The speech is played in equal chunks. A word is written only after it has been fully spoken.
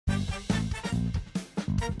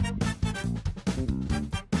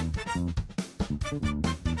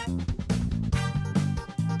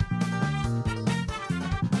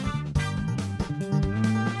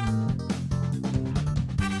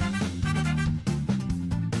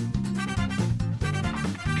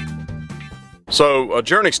So a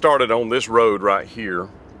journey started on this road right here.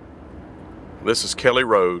 This is Kelly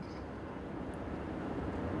Road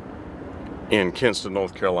in Kinston,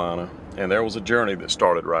 North Carolina. And there was a journey that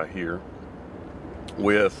started right here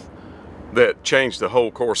that changed the whole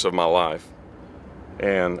course of my life.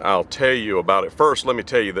 And I'll tell you about it. First, let me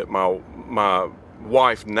tell you that my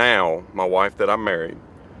wife now, my wife that I married,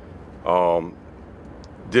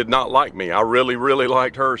 did not like me. I really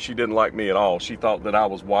liked her. She didn't like me at all. She thought that I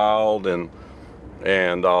was wild and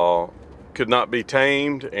could not be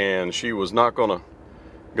tamed, and she was not gonna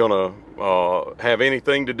have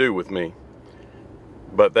anything to do with me.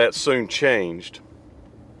 But that soon changed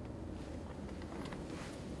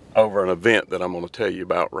over an event that I'm going to tell you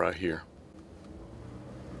about right here.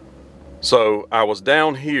 So I was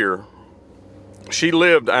down here. She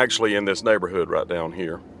lived actually in this neighborhood right down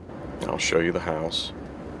here. I'll show you the house.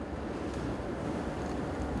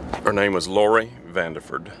 Her name was Lori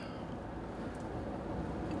Vanderford.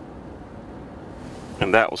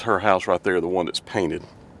 And that was her house right there, the one that's painted.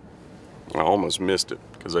 I almost missed it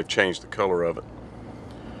because they've changed the color of it.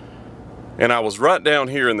 And I was right down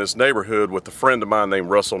here in this neighborhood with a friend of mine named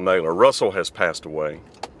Russell Naylor. Russell has passed away,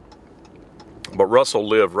 but Russell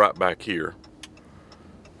lived right back here.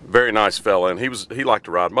 Very nice fella, and he liked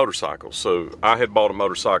to ride motorcycles. So I had bought a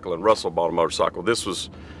motorcycle and Russell bought a motorcycle. This was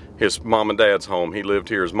his mom and dad's home. He lived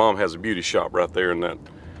here. His mom has a beauty shop right there in that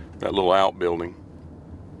little outbuilding.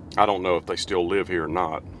 I don't know if they still live here or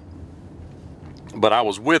not. But I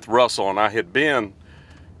was with Russell, and I had been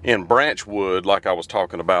in Branchwood, like I was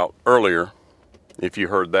talking about earlier, if you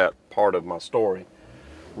heard that part of my story,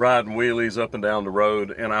 riding wheelies up and down the road.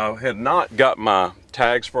 And I had not got my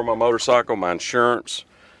tags for my motorcycle, my insurance.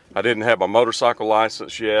 I didn't have my motorcycle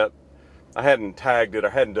license yet. I hadn't tagged it. I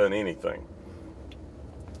hadn't done anything.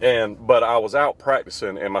 But I was out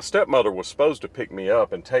practicing, and my stepmother was supposed to pick me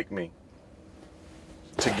up and take me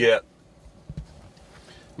to get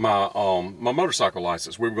my motorcycle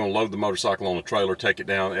license. We were going to load the motorcycle on a trailer, take it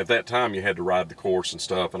down. At that time, you had to ride the course and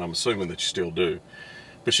stuff, and I'm assuming that you still do.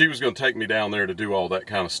 But she was going to take me down there to do all that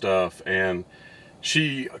kind of stuff, and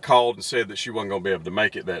she called and said that she wasn't going to be able to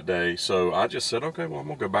make it that day. So I just said, okay, well, I'm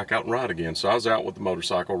going to go back out and ride again. So I was out with the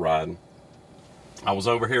motorcycle riding. I was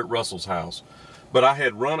over here at Russell's house, but I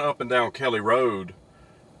had run up and down Kelly Road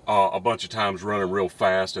a bunch of times, running real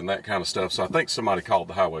fast and that kind of stuff. So I think somebody called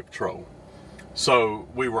the highway patrol. So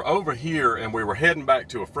we were over here, and we were heading back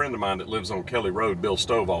to a friend of mine that lives on Kelly Road, Bill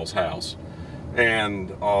Stovall's house.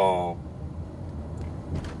 And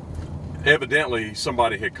evidently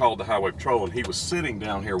somebody had called the highway patrol, and he was sitting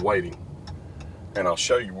down here waiting. And I'll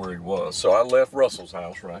show you where he was. So I left Russell's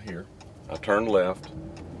house right here. I turned left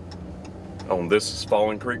on this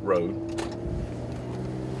Falling Creek Road.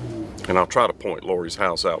 And I'll try to point Lori's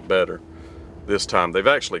house out better this time. They've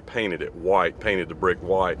actually painted it white, painted the brick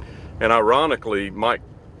white. And ironically, Mike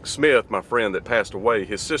Smith, my friend that passed away,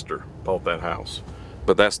 his sister bought that house.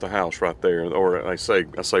 But that's the house right there. Or I say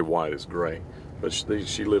white is gray, but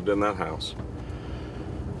she lived in that house.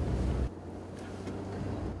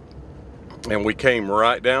 And we came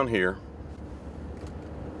right down here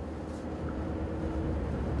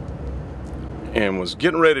and was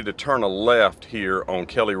getting ready to turn a left here on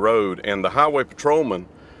Kelly Road, and the highway patrolman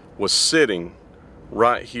was sitting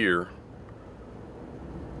right here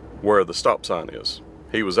where the stop sign is.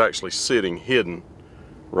 He was actually sitting hidden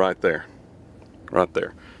right there. Right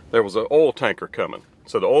there. There was an oil tanker coming.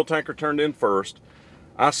 So the oil tanker turned in first.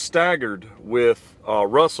 I staggered with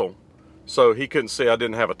Russell so he couldn't see I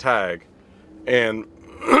didn't have a tag. And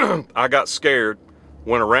I got scared,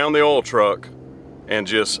 went around the oil truck and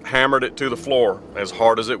just hammered it to the floor as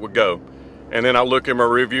hard as it would go. And then I look in my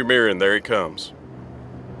rearview mirror, and there he comes.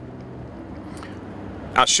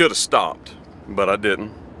 I should have stopped, but I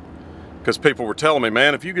didn't. Because people were telling me,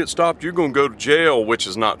 man, if you get stopped, you're going to go to jail, which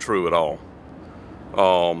is not true at all.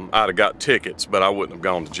 I'd have got tickets, but I wouldn't have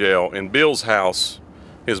gone to jail. And Bill's house,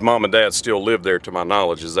 his mom and dad still live there, to my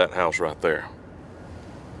knowledge, is that house right there.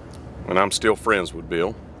 And I'm still friends with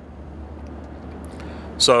Bill.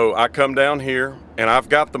 So I come down here, and I've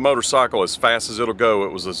got the motorcycle as fast as it'll go.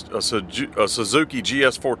 It was a Suzuki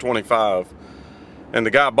GS 425, and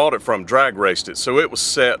the guy I bought it from drag raced it. So it was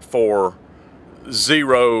set for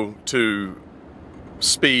 0 to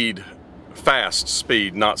speed, fast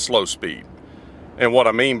speed, not slow speed. And what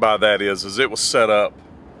I mean by that is it was set up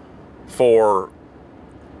for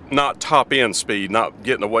not top end speed, not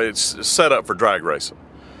getting away. It's set up for drag racing.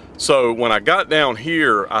 So when I got down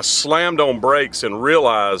here, I slammed on brakes and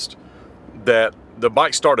realized that the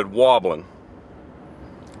bike started wobbling.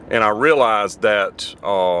 And I realized that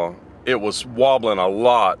it was wobbling a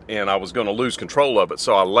lot and I was going to lose control of it.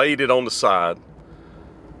 So I laid it on the side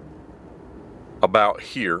about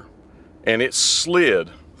here, and it slid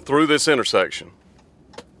through this intersection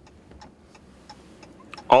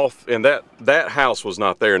off, and that house was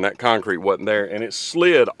not there and that concrete wasn't there, and it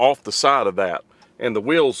slid off the side of that, and the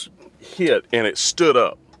wheels hit and it stood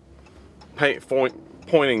up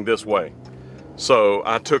pointing this way. So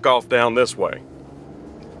I took off down this way.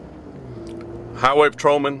 Highway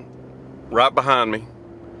patrolman right behind me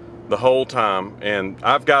the whole time, and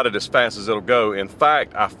I've got it as fast as it'll go. In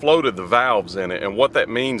fact, I floated the valves in it, and what that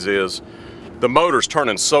means is the motor's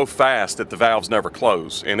turning so fast that the valves never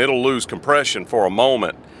close, and it'll lose compression for a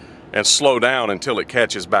moment and slow down until it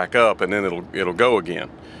catches back up, and then it'll go again.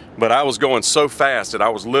 But I was going so fast that I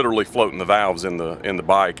was literally floating the valves in the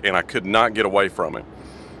bike, and I could not get away from it.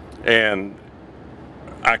 And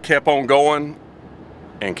I kept on going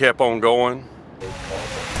and kept on going.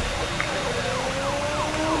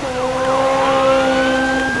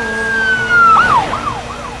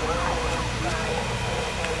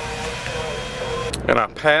 And I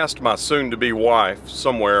passed my soon-to-be wife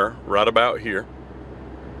somewhere right about here,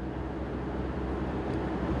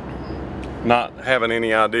 not having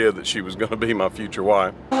any idea that she was going to be my future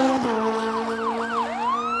wife.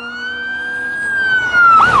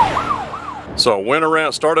 So I went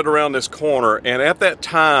around, started around this corner, and at that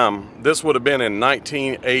time, this would have been in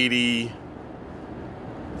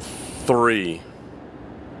 1983.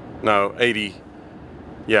 No,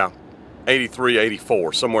 83,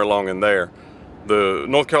 84, somewhere along in there. The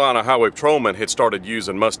North Carolina Highway Patrolman had started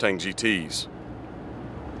using Mustang GTs.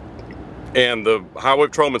 And the Highway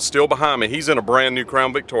Patrolman's still behind me. He's in a brand new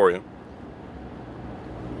Crown Victoria.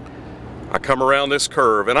 I come around this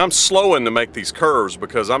curve, and I'm slowing to make these curves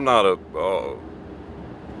because I'm not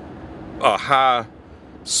a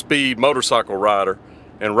high-speed motorcycle rider.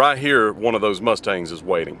 And right here, one of those Mustangs is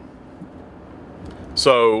waiting.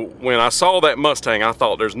 So when I saw that Mustang, I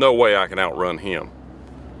thought there's no way I can outrun him,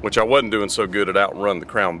 which I wasn't doing so good at outrunning the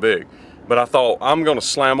Crown Vic. But I thought, I'm going to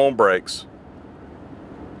slam on brakes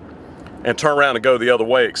and turn around and go the other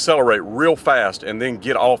way, accelerate real fast, and then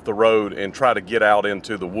get off the road and try to get out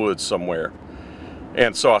into the woods somewhere.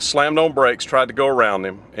 And so I slammed on brakes, tried to go around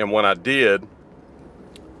him, and when I did,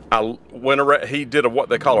 I went around. He did what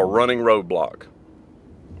they call a running roadblock,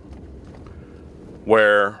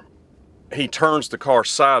 where he turns the car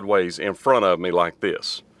sideways in front of me like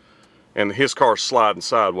this, and his car's sliding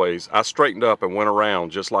sideways. I straightened up and went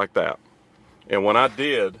around just like that. And when I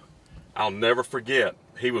did, I'll never forget,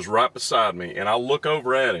 he was right beside me, and I look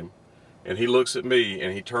over at him, and he looks at me,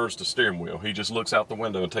 and he turns the steering wheel. He just looks out the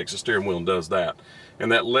window and takes the steering wheel and does that.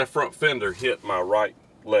 And that left front fender hit my right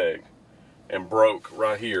leg and broke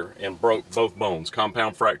right here, and broke both bones,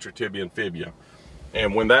 compound fracture, tibia and fibula.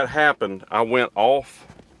 And when that happened, I went off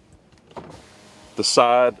the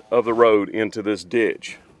side of the road into this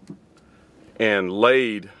ditch and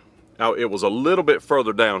laid out. It was a little bit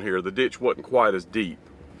further down here. The ditch wasn't quite as deep.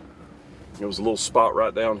 It was a little spot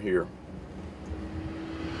right down here.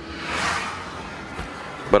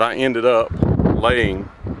 But I ended up laying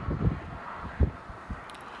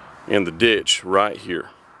in the ditch right here,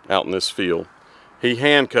 out in this field. He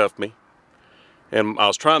handcuffed me, and I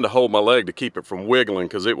was trying to hold my leg to keep it from wiggling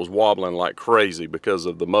because it was wobbling like crazy because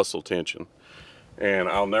of the muscle tension. And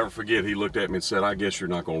I'll never forget, he looked at me and said, "I guess you're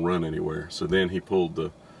not going to run anywhere." So then he pulled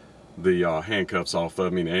the handcuffs off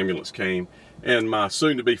of me, and the ambulance came. And my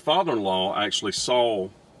soon-to-be father-in-law actually saw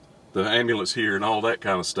the ambulance here and all that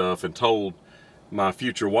kind of stuff, and told my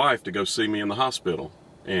future wife to go see me in the hospital.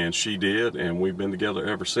 And she did, and we've been together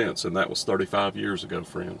ever since. And that was 35 years ago,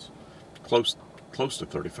 friends. Close to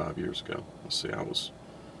 35 years ago. Let's see, I was,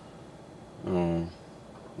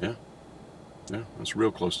 yeah, that's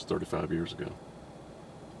real close to 35 years ago.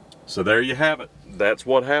 So there you have it. That's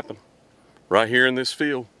what happened right here in this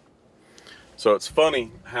field. So it's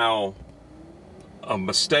funny how a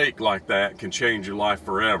mistake like that can change your life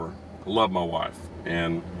forever. I love my wife,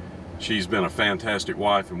 and she's been a fantastic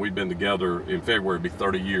wife, and we've been together in February, it'll be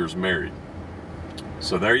 30 years married.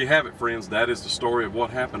 So there you have it, friends. That is the story of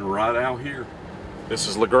what happened right out here. This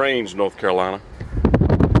is LaGrange, North Carolina.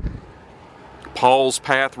 Paul's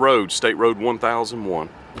Path Road, State Road 1001.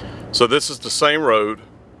 So this is the same road,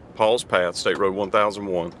 Paul's Path, State Road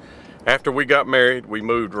 1001. After we got married, we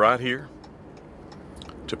moved right here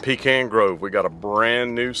to Pecan Grove. We got a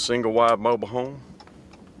brand new single wide mobile home,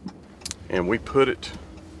 and we put it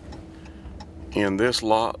in this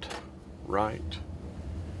lot right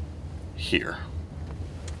here.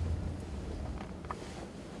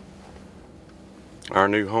 Our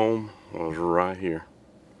new home was right here.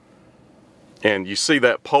 And you see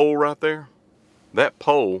that pole right there? That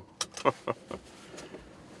pole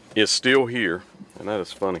is still here, and that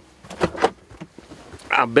is funny.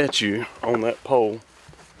 I bet you on that pole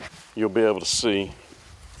you'll be able to see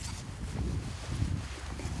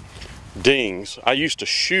dings. I used to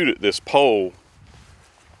shoot at this pole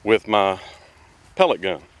with my pellet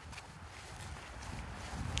gun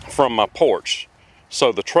from my porch.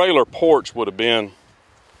 So the trailer porch would have been,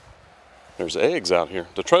 there's eggs out here.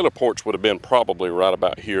 The trailer porch would have been probably right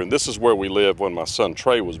about here. And this is where we lived when my son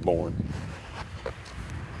Trey was born.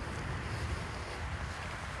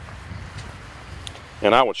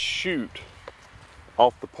 And I would shoot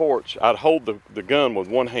off the porch. I'd hold the gun with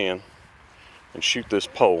one hand and shoot this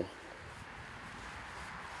pole.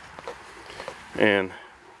 And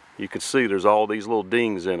you can see there's all these little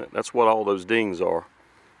dings in it. That's what all those dings are,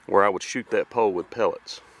 where I would shoot that pole with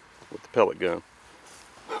pellets, with the pellet gun.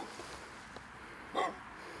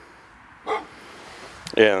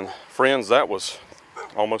 And friends, that was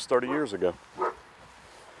almost 30 years ago.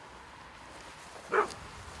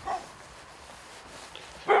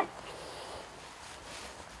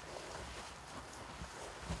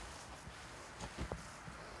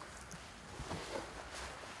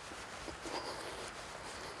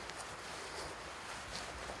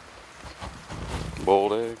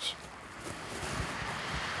 Boiled eggs.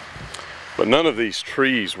 But none of these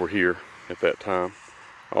trees were here at that time.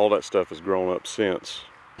 All that stuff has grown up since.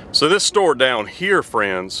 So this store down here,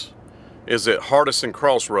 friends, is at Hardison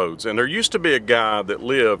Crossroads. And there used to be a guy that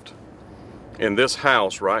lived in this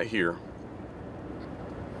house right here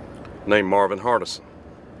named Marvin Hardison.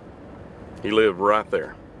 He lived right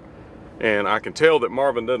there. And I can tell that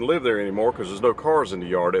Marvin doesn't live there anymore because there's no cars in the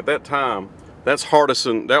yard. At that time, that's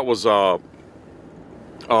Hardison, that was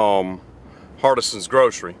Hardison's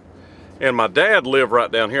Grocery. And my dad lived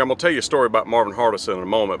right down here. I'm gonna tell you a story about Marvin Hardison in a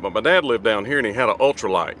moment, but my dad lived down here and he had an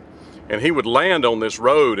ultralight. And he would land on this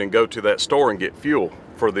road and go to that store and get fuel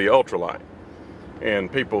for the ultralight.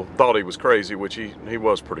 And people thought he was crazy, which he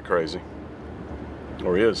was pretty crazy.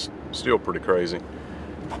 Or he is still pretty crazy.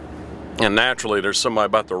 And naturally there's somebody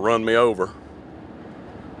about to run me over.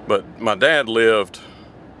 But my dad lived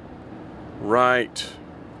right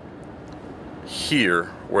here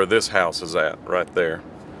where this house is at, right there.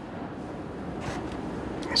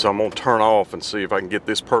 So I'm gonna turn off and see if I can get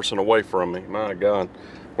this person away from me. My God,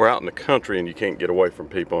 we're out in the country and you can't get away from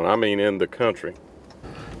people, and I mean in the country.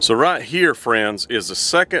 So right here, friends, is the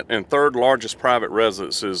second and third largest private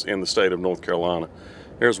residences in the state of North Carolina.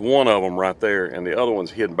 There's one of them right there, and the other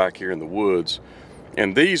one's hidden back here in the woods.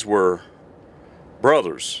 And these were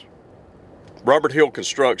brothers. Robert Hill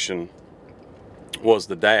Construction was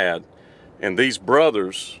the dad, and these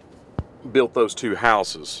brothers built those two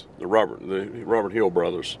houses, the Robert Hill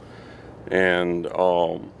brothers. And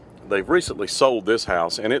they've recently sold this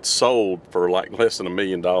house, and it's sold for like less than $1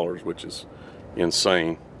 million, which is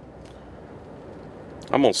insane.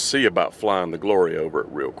 I'm gonna see about flying the Glory over it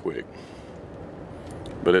real quick,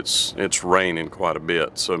 but it's raining quite a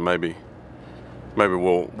bit, so maybe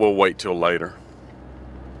we'll wait till later.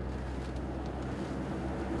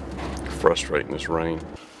 Frustrating, this rain.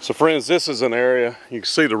 So friends, this is an area, you can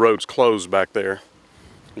see the road's closed back there.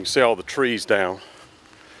 You can see all the trees down.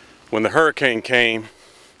 When the hurricane came,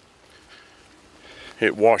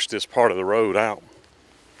 it washed this part of the road out.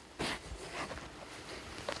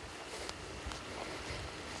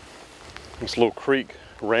 This little creek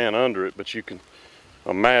ran under it, but you can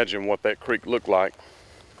imagine what that creek looked like.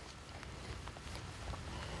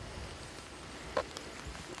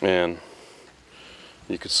 And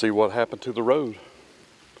you can see what happened to the road.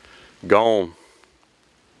 Gone.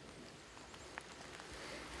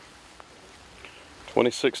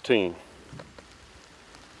 2016.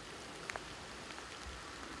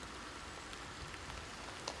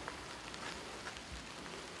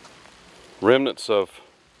 Remnants of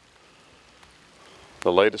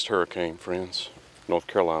the latest hurricane, friends, North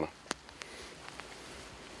Carolina.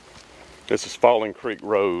 This is Falling Creek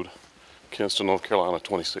Road, Kinston, North Carolina,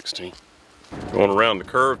 2016. Going around the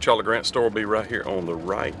curve, Charlie Grant store will be right here on the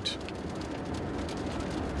right.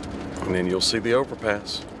 And then you'll see the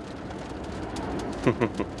overpass.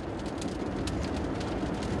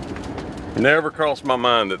 Never crossed my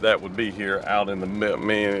mind that that would be here out in the middle.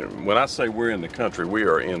 Man, when I say we're in the country, we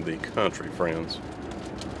are in the country, friends.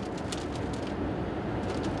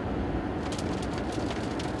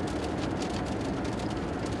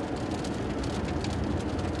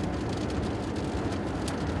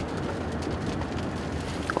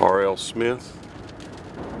 R.L. Smith.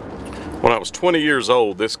 When I was 20 years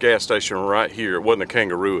old, this gas station right here, it wasn't a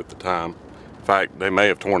Kangaroo at the time. In fact, they may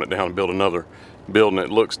have torn it down and built another building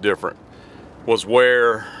that looks different. was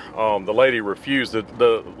where the lady refused.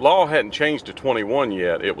 The law hadn't changed to 21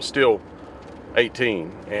 yet. It was still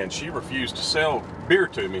 18, and she refused to sell beer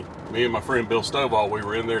to me. Me and my friend Bill Stovall, we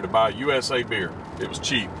were in there to buy USA beer. It was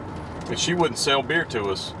cheap, and she wouldn't sell beer to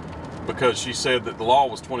us because she said that the law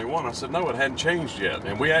was 21. I said, no, it hadn't changed yet.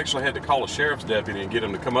 And we actually had to call a sheriff's deputy and get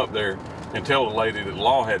him to come up there and tell the lady that the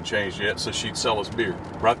law hadn't changed yet, so she'd sell us beer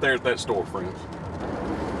right there at that store, friends.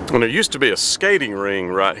 And there used to be a skating ring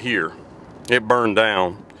right here. It burned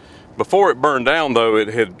down. Before it burned down, though, it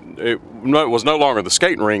was no longer the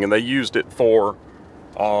skating ring, and they used it for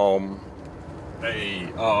a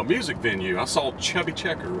music venue. I saw Chubby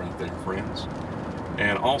Checker right there, friends,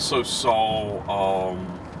 and also saw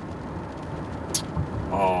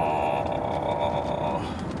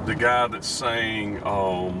the guy that sang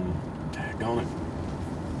daggone it,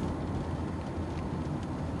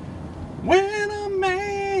 When a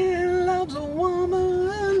Man Loves a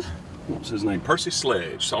Woman. What's his name? Percy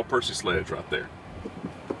Sledge. Saw Percy Sledge right there.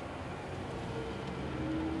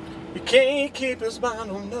 You can't keep his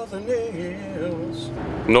mind on nothing else.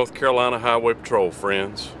 North Carolina Highway Patrol,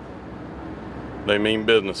 friends. They mean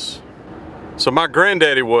business. So my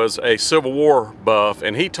granddaddy was a Civil War buff,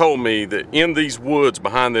 and he told me that in these woods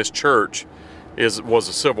behind this church was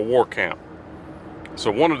a Civil War camp.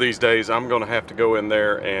 So one of these days I'm going to have to go in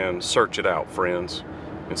there and search it out, friends,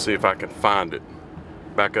 and see if I can find it.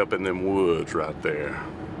 Back up in them woods right there.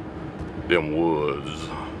 Them woods.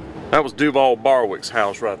 That was Duval Barwick's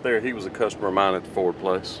house right there. He was a customer of mine at the Ford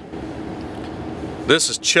place. This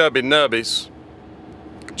is Chubby Nubby's.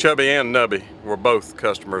 Chubby and Nubby were both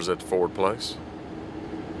customers at the Ford place.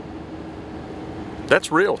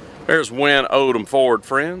 That's real. There's Win Odom Ford,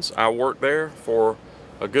 friends. I worked there for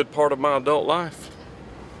a good part of my adult life.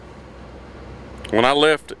 When I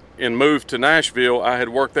left and moved to Nashville, I had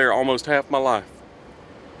worked there almost half my life.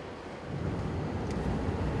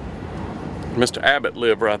 Mr. Abbott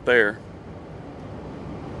lived right there.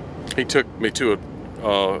 He took me to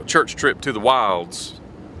a church trip to the Wilds.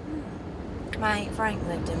 My Aunt Frank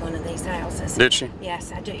lived in one of these houses. Did she?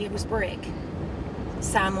 Yes, I do. It was brick.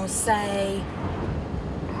 So I'm going to say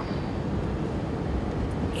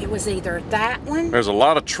it was either that one. There's a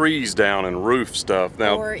lot of trees down and roof stuff.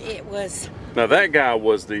 Now, or it was. Now that guy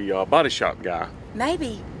was the body shop guy.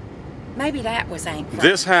 Maybe that was Aunt Frank.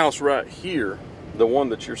 This house right here, the one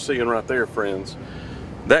that you're seeing right there, friends,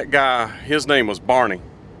 that guy, his name was Barney.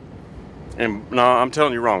 And no, I'm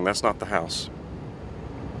telling you wrong, that's not the house.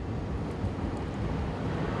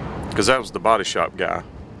 Because that was the body shop guy.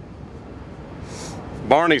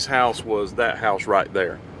 Barney's house was that house right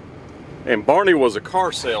there. And Barney was a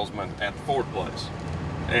car salesman at the Ford place.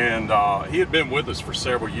 And he had been with us for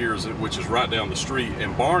several years, which is right down the street.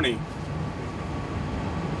 And Barney,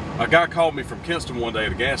 a guy called me from Kinston one day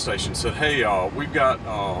at a gas station and said, hey, we've got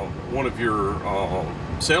one of your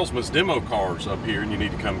salesman's demo cars up here and you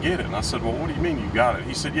need to come get it. And I said, well, what do you mean you got it?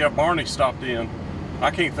 He said, yeah, Barney stopped in. I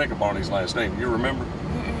can't think of Barney's last name. You remember?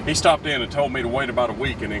 He stopped in and told me to wait about a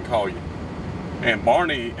week and then call you. And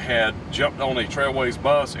Barney had jumped on a Trailways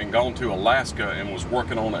bus and gone to Alaska and was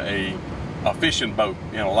working on a fishing boat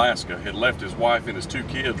in Alaska. Had left his wife and his 2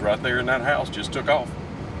 kids right there in that house, just took off,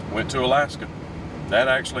 went to Alaska. That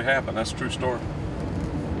actually happened. That's a true story.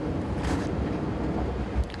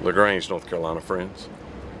 LaGrange, North Carolina, friends.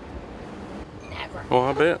 Never. Oh,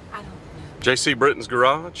 I bet. I don't know. J.C. Britton's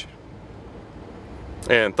garage.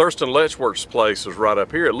 And Thurston Letchworth's place is right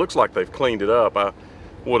up here. It looks like they've cleaned it up. I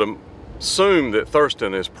would assume that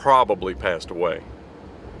Thurston has probably passed away.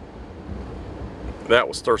 That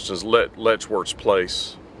was Thurston's Letchworth's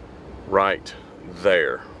place right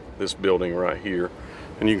there. This building right here.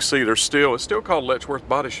 And you can see it's still called Letchworth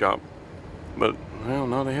Body Shop. But, well,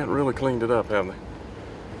 no, they hadn't really cleaned it up, have they?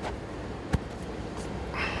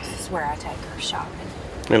 This is where I take her shopping.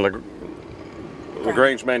 And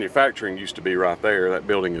LaGrange Manufacturing used to be right there. That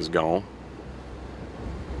building is gone.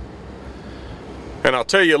 And I'll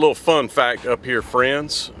tell you a little fun fact up here,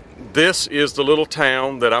 friends. This is the little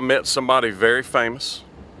town that I met somebody very famous.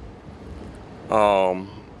 Or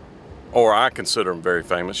I consider him very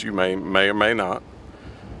famous. You may or may not.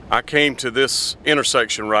 I came to this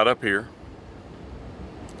intersection right up here.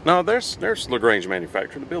 No, there's LaGrange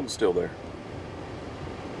Manufacturing. The building's still there.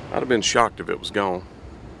 I'd have been shocked if it was gone.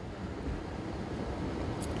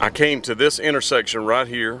 I came to this intersection right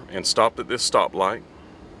here and stopped at this stoplight.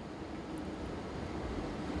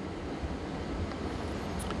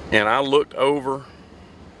 And I looked over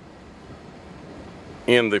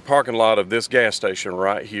in the parking lot of this gas station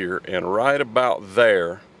right here, and right about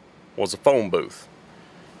there was a phone booth.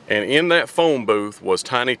 And in that phone booth was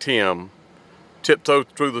Tiny Tim, tiptoed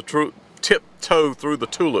through tiptoe through the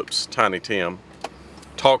tulips, Tiny Tim,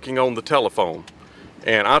 talking on the telephone.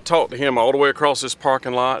 And I talked to him all the way across this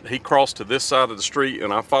parking lot. He crossed to this side of the street,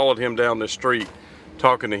 and I followed him down this street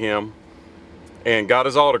talking to him and got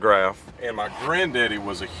his autograph. And my granddaddy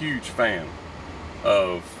was a huge fan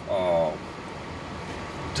of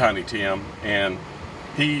Tiny Tim, and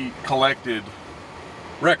he collected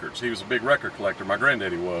records. He was a big record collector, my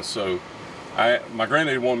granddaddy was. So my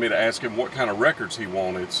granddaddy wanted me to ask him what kind of records he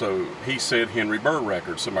wanted, so he said Henry Burr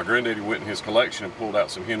records. So my granddaddy went in his collection and pulled out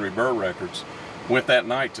some Henry Burr records. Went that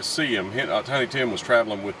night to see him. Tiny Tim was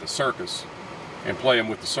traveling with the circus and playing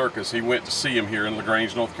with the circus. He went to see him here in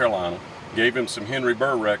LaGrange, North Carolina, gave him some Henry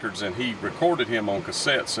Burr records, and he recorded him on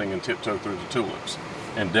cassette singing Tiptoe Through the Tulips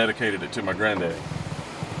and dedicated it to my granddaddy.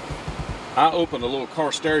 I opened a little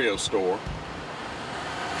car stereo store,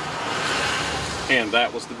 and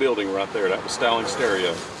that was the building right there. That was Styling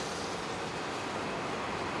Stereo.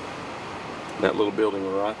 That little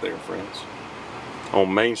building right there, friends.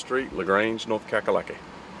 On Main Street, LaGrange, North Kakalaki.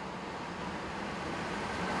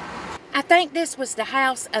 I think this was the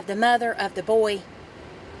house of the mother of the boy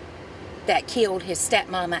that killed his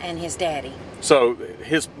stepmama and his daddy. So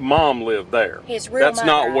his mom lived there. His real That's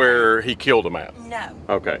mother, not where he killed him at. No.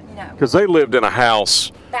 Okay. No. Because they lived in a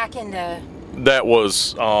house Back in the... that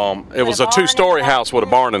was, it was a two-story house with a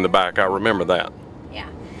barn in the back. I remember that. Yeah.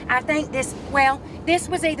 I think this, well, this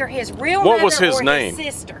was either his real What mother was his or name?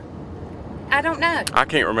 his sister. I don't know. I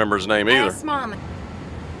can't remember his name either. Ask Mama.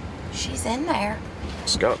 She's in there.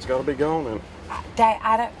 Scott's got to be gone then.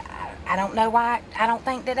 I don't know why. I don't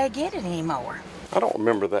think that they get it anymore. I don't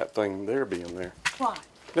remember that thing there being there. What?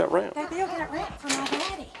 That ramp. They built that ramp for my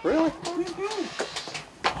daddy. Really?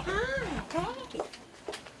 Mm-hmm. Hi, Daddy.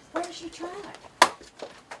 Where's your truck?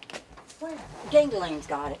 Where? Dingling's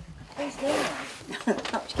got it. Who's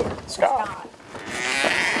Dingling? Scott.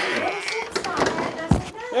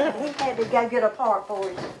 Yeah. He had to go get a part for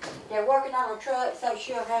it. They're working on a truck, so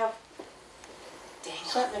she'll have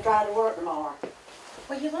something to drive to work tomorrow.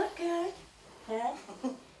 Well, you look good. Huh?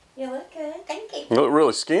 You look good. Thank you. You look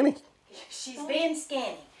really skinny. She's been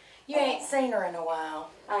skinny. You ain't seen her in a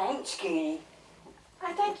while. I ain't skinny.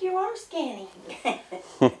 I think you are skinny.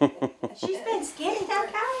 She's been skinny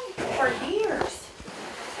for years.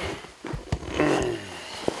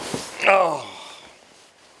 Oh.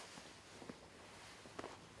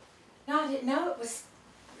 No, I didn't know it was.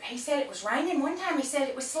 He said it was raining. One time he said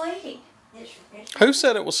it was sleeting. Who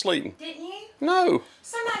said it was sleeting? Didn't you? No.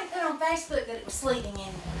 Somebody put on Facebook that it was sleeting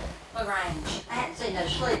in LaGrange. I haven't seen no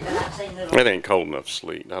sleep, but I've seen little. It ain't cold enough to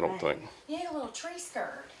sleet, I don't think. You need a little tree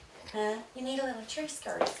skirt. Huh? You need a little tree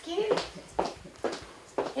skirt. It's cute.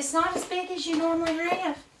 It's not as big as you normally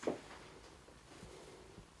have.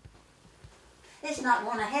 It's not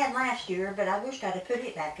one I had last year, but I wished I'd have put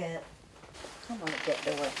it back up. I'm gonna get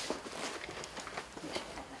that door.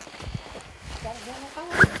 Got it in the car.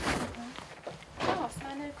 Oh, it's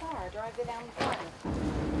my new car. I drove it down the front.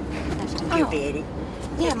 That's you bid it.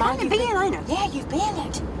 Yeah, Mom, you've been, ain't it? Yeah, you've been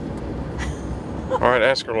it. All right,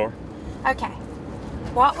 ask her, Laura. Okay.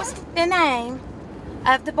 What was the name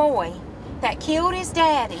of the boy that killed his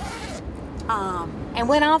daddy and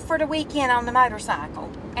went off for the weekend on the motorcycle,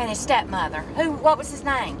 and his stepmother? What was his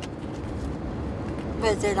name?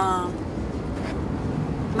 Was it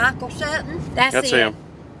Michael Sutton? That's it. him.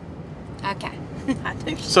 Okay. I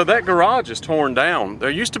knew she- So that garage is torn down. There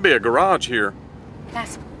used to be a garage here. I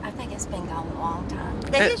think it's been gone a long time.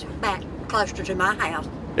 It is back closer to my house.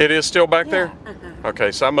 It is still back there? Uh-huh.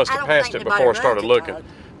 Okay, so I must I have don't passed think it before I nobody started runs it, looking. Todd.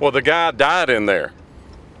 Well, the guy died in there.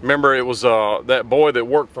 Remember, it was that boy that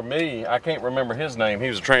worked for me. I can't remember his name. He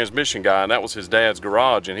was a transmission guy, and that was his dad's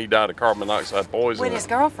garage, and he died of carbon monoxide poisoning. With his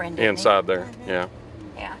girlfriend, didn't inside there. Mm-hmm. Yeah.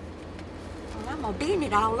 Yeah. Well, I'm gonna bend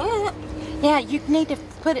it all up. Yeah, you need to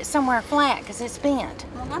put it somewhere flat because it's bent.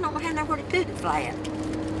 Well, I don't have nowhere to put it flat.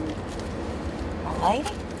 Well, lady?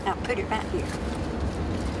 I'll put it back here.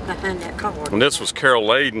 Behind that cord. And this was Carol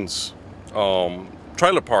Layden's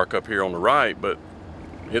trailer park up here on the right, but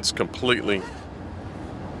it's completely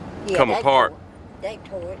come they apart. They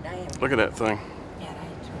tore it down. Look at that thing. Yeah,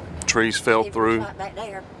 Trees fell It was through. right back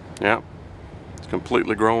there. Yeah. It's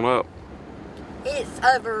completely grown up. It's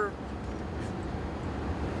over.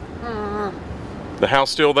 The house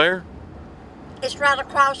still there? It's right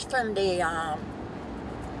across from the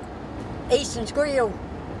Easton's Grill.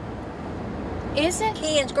 Is it?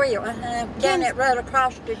 Ken's Grill. Down that road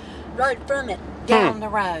across the road from it. Down the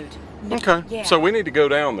road. Okay. Yeah. So we need to go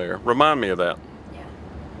down there. Remind me of that. Yeah.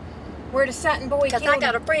 Where the Sutton boy Because killed I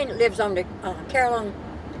got a friend that lives on the Carolyn.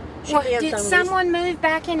 She lives Did on someone move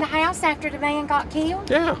back in the house after the man got killed?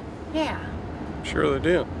 Yeah. Yeah. Sure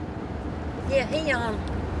they did. Yeah, he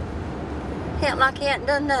felt like he hadn't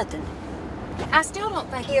done nothing. I still don't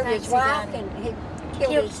think he Killed thinks his he wife done and he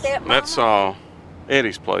killed his stepmom. That's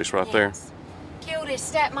Eddie's place right there. Yes. Killed his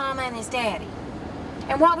stepmom and his daddy.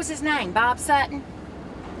 And what was his name? Bob Sutton?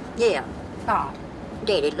 Yeah, God.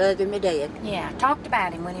 Daddy loved him to death. Yeah, talked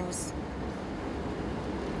about him when he was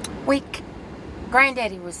weak.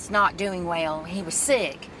 Granddaddy was not doing well. He was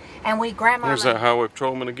sick. And Grandma. There's that highway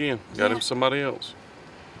patrolman again. Got Yeah. him somebody else.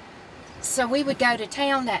 So we would go to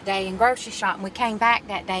town that day and grocery shop, and we came back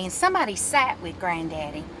that day, and somebody sat with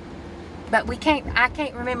Granddaddy. But I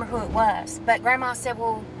can't remember who it was. But Grandma said,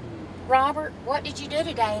 well, Robert, what did you do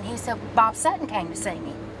today? And he said, Bob Sutton came to see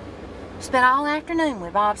me. Spent all afternoon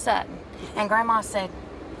with Bob Sutton. And Grandma said,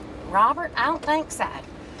 Robert, I don't think so.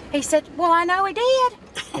 He said, well, I know he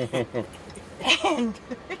did.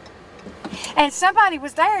 and somebody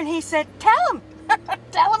was there, and he said, tell him.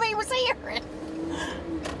 Tell him he was here.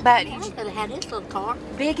 But He could have had his little car.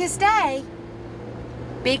 biggest day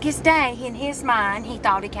in his mind, he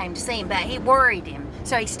thought he came to see him, but he worried him.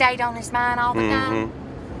 So he stayed on his mind all the time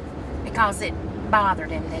because it bothered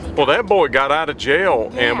him that he Well, that boy got out of jail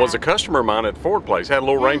and Yeah. was a customer of mine at the Ford place. Had a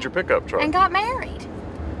little Yeah. Ranger pickup truck. and got married.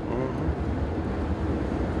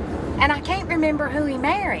 And I can't remember who he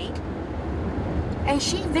married. And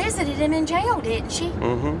she visited him in jail, didn't she?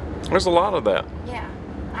 There's a lot of that. Yeah.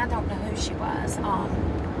 I don't know who she was.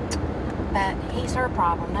 But he's her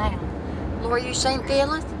problem now. Laura, you seen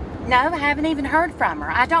Phyllis? No, I haven't even heard from her.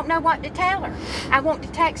 I don't know what to tell her. I want to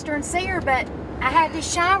text her and see her, but I had to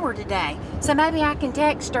shower today. So maybe I can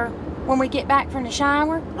text her when we get back from the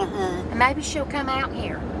shower, and maybe she'll come out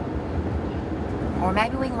here. Or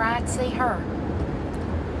maybe we can ride to see her.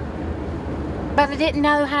 But I didn't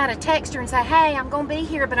know how to text her and say, hey, I'm going to be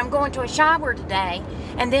here, but I'm going to a shower today.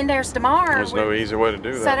 And then there's tomorrow. There's no easy way to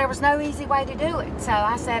do So that. there was no easy way to do it. So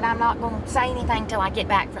I said, I'm not going to say anything till I get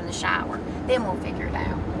back from the shower. Then we'll figure it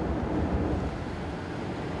out.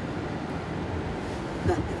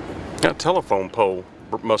 That telephone pole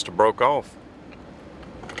must have broke off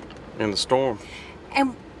in the storm.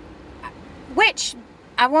 And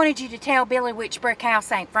I wanted you to tell Billy which brick house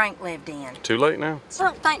St. Frank lived in. Too late now. I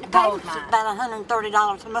don't think the Gold payment's mine. about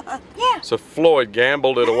 $130 a month. Yeah. So Floyd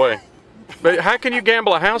gambled it away. But how can you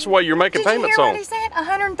gamble a house away you're making Did you payments hear on? what he said?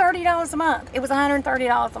 $130 a month. It was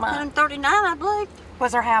 $130 a month. $139, I believe.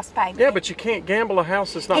 Was her house payment. Yeah, but you can't gamble a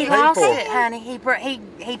house that's not He paid lost for. it, honey.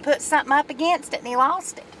 He put something up against it and he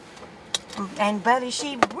lost it. And buddy,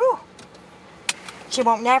 she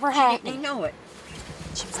won't never Didn't happy. he know it?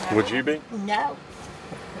 She was never Would you be? No.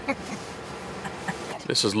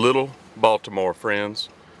 This is Little Baltimore, friends.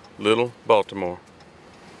 Little Baltimore.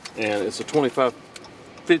 And it's the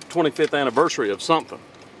 25th anniversary of something.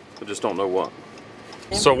 I just don't know what.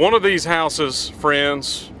 So one of these houses,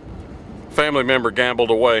 friends, family member gambled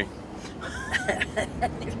away.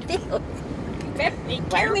 Wait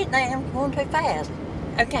a minute now, I'm going too fast.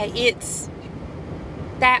 Okay, it's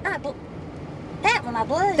that That one, I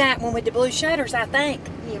believe. that one with the blue shutters, I think.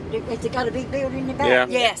 Yeah, it's got a big building in the back. Yeah.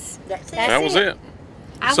 Yes. That's it. That's That was it.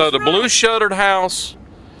 I So was the right. blue shuttered house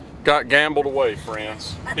got gambled away,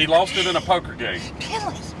 friends. He lost it in a poker game.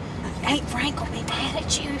 Billy, Aunt Frank will be mad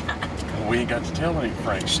at you. Well, we ain't got to tell Aunt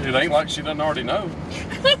Frank. It ain't like she doesn't already know.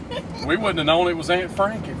 We wouldn't have known it was Aunt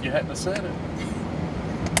Frank if you hadn't have said it.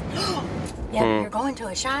 Yeah, you're going to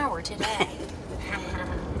a shower today.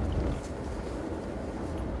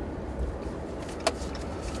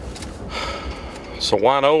 So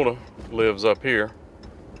Winona lives up here.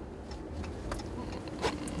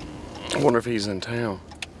 I wonder if he's in town.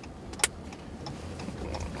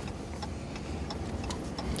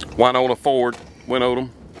 Winona Ford, Winodum.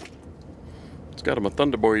 It's got him a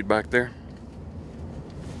Thunderbird back there.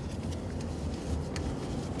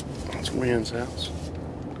 That's Wynn's house.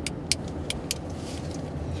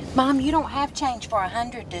 Mom, you don't have change for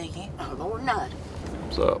 100, do you? Oh, Lord, no.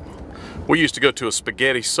 What's up? We used to go to a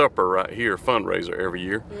spaghetti supper right here, fundraiser every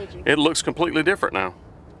year. Did you? It looks completely different now.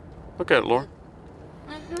 Look at it, Laura.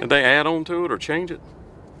 Did they add on to it or change it?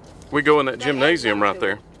 We go in that They gymnasium add right on to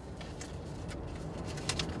there.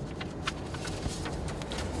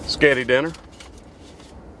 Scatty dinner.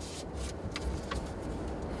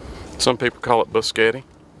 Some people call it biscotti.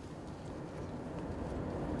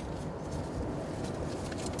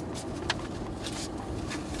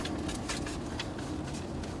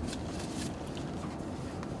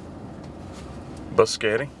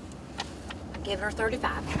 Biscotti. Give her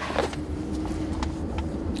 35.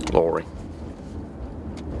 Lori.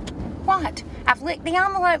 What? I've licked the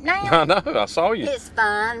envelope now. I know, I saw you. It's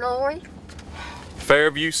fine, Lori.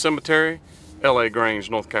 Fairview Cemetery, LA Grange,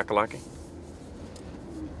 North Kakalaki.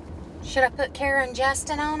 Should I put Kara and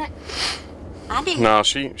Justin on it? I did. No,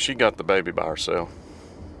 she got the baby by herself.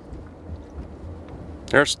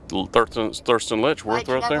 There's Thurston Letchworth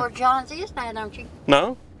right You know there. where John's is now, don't you?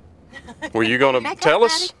 No? Were you going to Back tell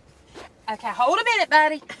up, us? Okay, hold a minute,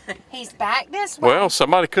 buddy. He's back this way. Well,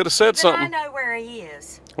 somebody could have said But I something. know where he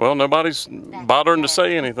is. Well, nobody's bothering to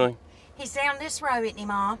say anything. He's down this road, isn't he,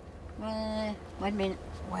 Mom? Wait a minute.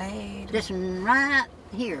 Wait. This one right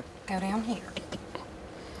here. Go down here.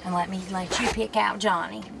 And let you pick out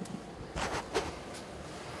Johnny.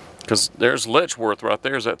 Because there's Letchworth right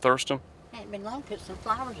there. Is that Thurston? Ain't been long. Put some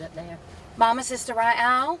flowers up there. Mom, is this the right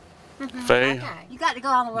aisle? Faye, Okay. You got to go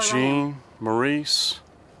all the way around. Jean, Maurice.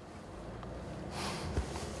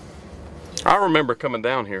 I remember coming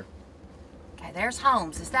down here. Okay, there's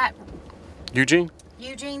Holmes. Is that Eugene?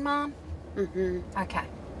 Eugene, Mom? Mm-hmm. Okay.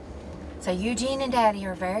 So Eugene and Daddy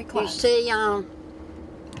are very You close. see, I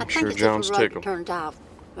think sure it's John's just a road tickled. that turns off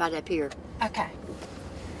right up here. Okay.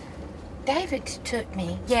 David took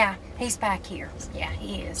me. Yeah, he's back here. Yeah,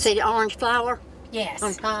 he is. See the orange flower Yes.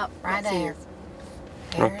 on top? Right That's there. his.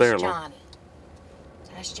 Right There's there, look. Johnny.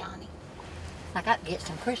 That's Johnny. I got to get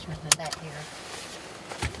some Christmas with that here.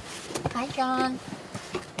 Hi, John.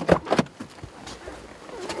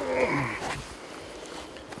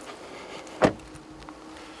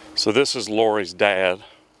 So this is Lori's dad,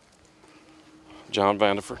 John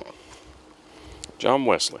Vanderford, John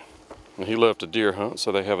Wesley. And he left a deer hunt,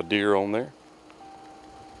 so they have a deer on there.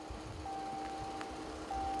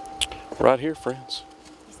 Right here, friends.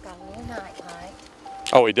 He's got a little night light.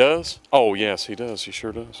 Oh, he does? Oh, yes, he does. He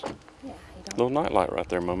sure does. Yeah, he don't. Little night light right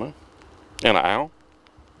there, Mama. And an owl.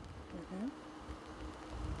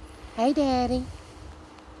 Hey, Daddy.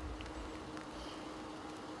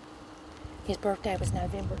 His birthday was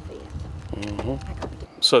November 5th. Mm-hmm. I gotta get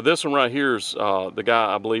So this one right here is the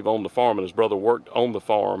guy, I believe, owned the farm, and his brother worked on the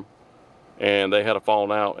farm, and they had a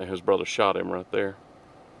falling out, and his brother shot him right there.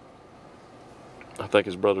 I think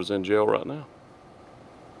his brother's in jail right now.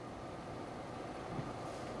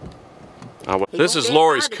 This is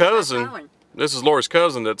Lori's cousin. This is Lori's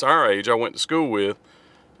cousin that's our age. I went to school with,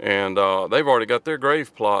 and they've already got their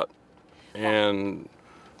grave plot, and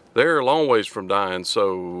they're a long ways from dying.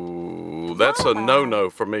 So that's a no-no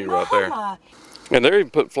for me right there. Mama. And they even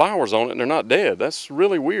put flowers on it, and they're not dead. That's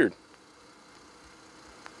really weird.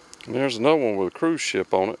 And there's another one with a cruise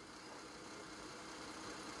ship on it.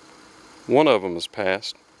 One of them is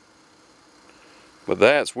passed. But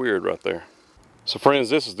that's weird right there. So friends,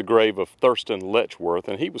 this is the grave of Thurston Letchworth,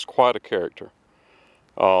 and he was quite a character.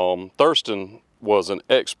 Thurston was an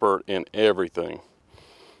expert in everything.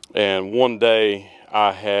 And one day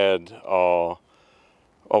I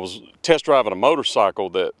was test driving a motorcycle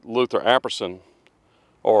that Luther Apperson,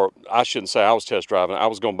 or I shouldn't say I was test driving, I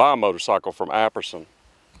was going to buy a motorcycle from Apperson.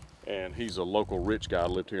 And he's a local rich guy,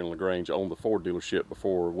 lived here in LaGrange, owned the Ford dealership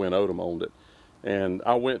before Win Odom owned it. And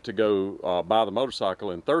I went to go buy the motorcycle,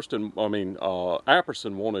 and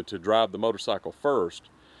Apperson wanted to drive the motorcycle first.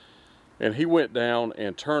 And he went down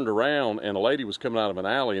and turned around, and a lady was coming out of an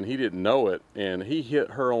alley, and he didn't know it, and he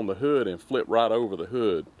hit her on the hood and flipped right over the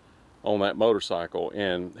hood on that motorcycle.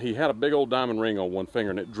 And he had a big old diamond ring on one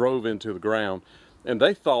finger, and it drove into the ground. And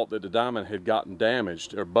they thought that the diamond had gotten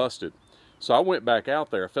damaged or busted. So I went back out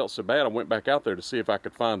there. I felt so bad, I went back out there to see if I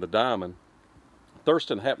could find the diamond.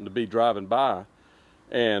 Thurston happened to be driving by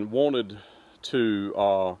and wanted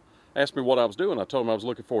to ask me what I was doing. I told him I was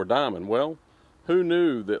looking for a diamond. Well, who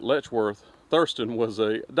knew that Letchworth Thurston was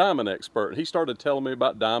a diamond expert? He started telling me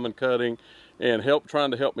about diamond cutting and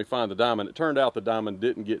trying to help me find the diamond. It turned out the diamond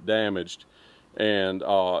didn't get damaged, and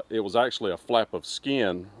it was actually a flap of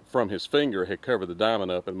skin from his finger had covered the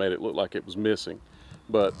diamond up and made it look like it was missing.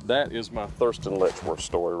 But that is my Thurston Letchworth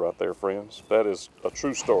story right there, friends. That is a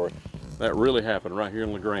true story. That really happened right here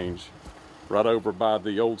in LaGrange, right over by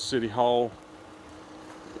the old city hall,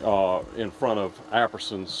 in front of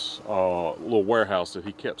Apperson's little warehouse that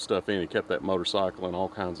he kept stuff in. He kept that motorcycle and all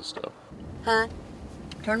kinds of stuff. Huh?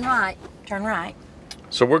 Turn right. Turn right.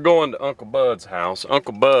 So we're going to Uncle Bud's house.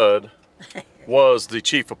 Uncle Bud was the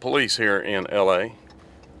chief of police here in LA,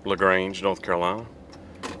 LaGrange, North Carolina.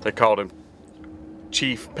 They called him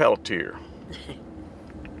Chief Pelletier.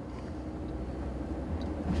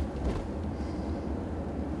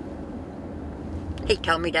 He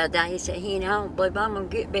told me the other day, he said, you know, I don't believe I'm going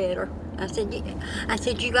to get better. I said,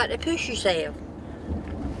 you got to push yourself.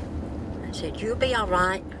 I said, you'll be all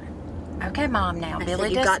right. Okay, Mom, now. I Billy said,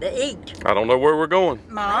 you does... got to eat. I don't know where we're going.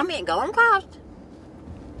 Mom? I ain't going across.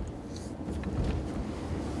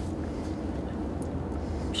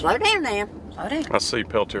 Slow down now. Slow down. I see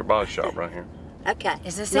Pelletier Body Shop right here. Okay.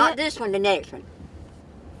 Is this Not it? this one, the next one.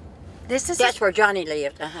 This is That's where Johnny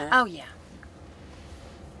lived. Uh-huh. Oh yeah.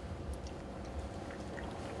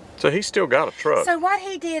 So he's still got a truck. So what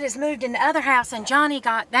he did is moved in the other house, and Johnny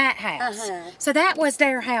got that house. Uh-huh. So that was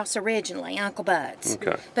their house originally, Uncle Bud's.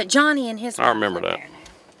 Okay. But Johnny and his I remember wife live that. there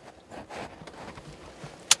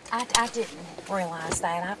now. I didn't realize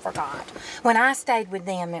that. I forgot. When I stayed with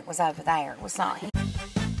them, it was over there. It was not here.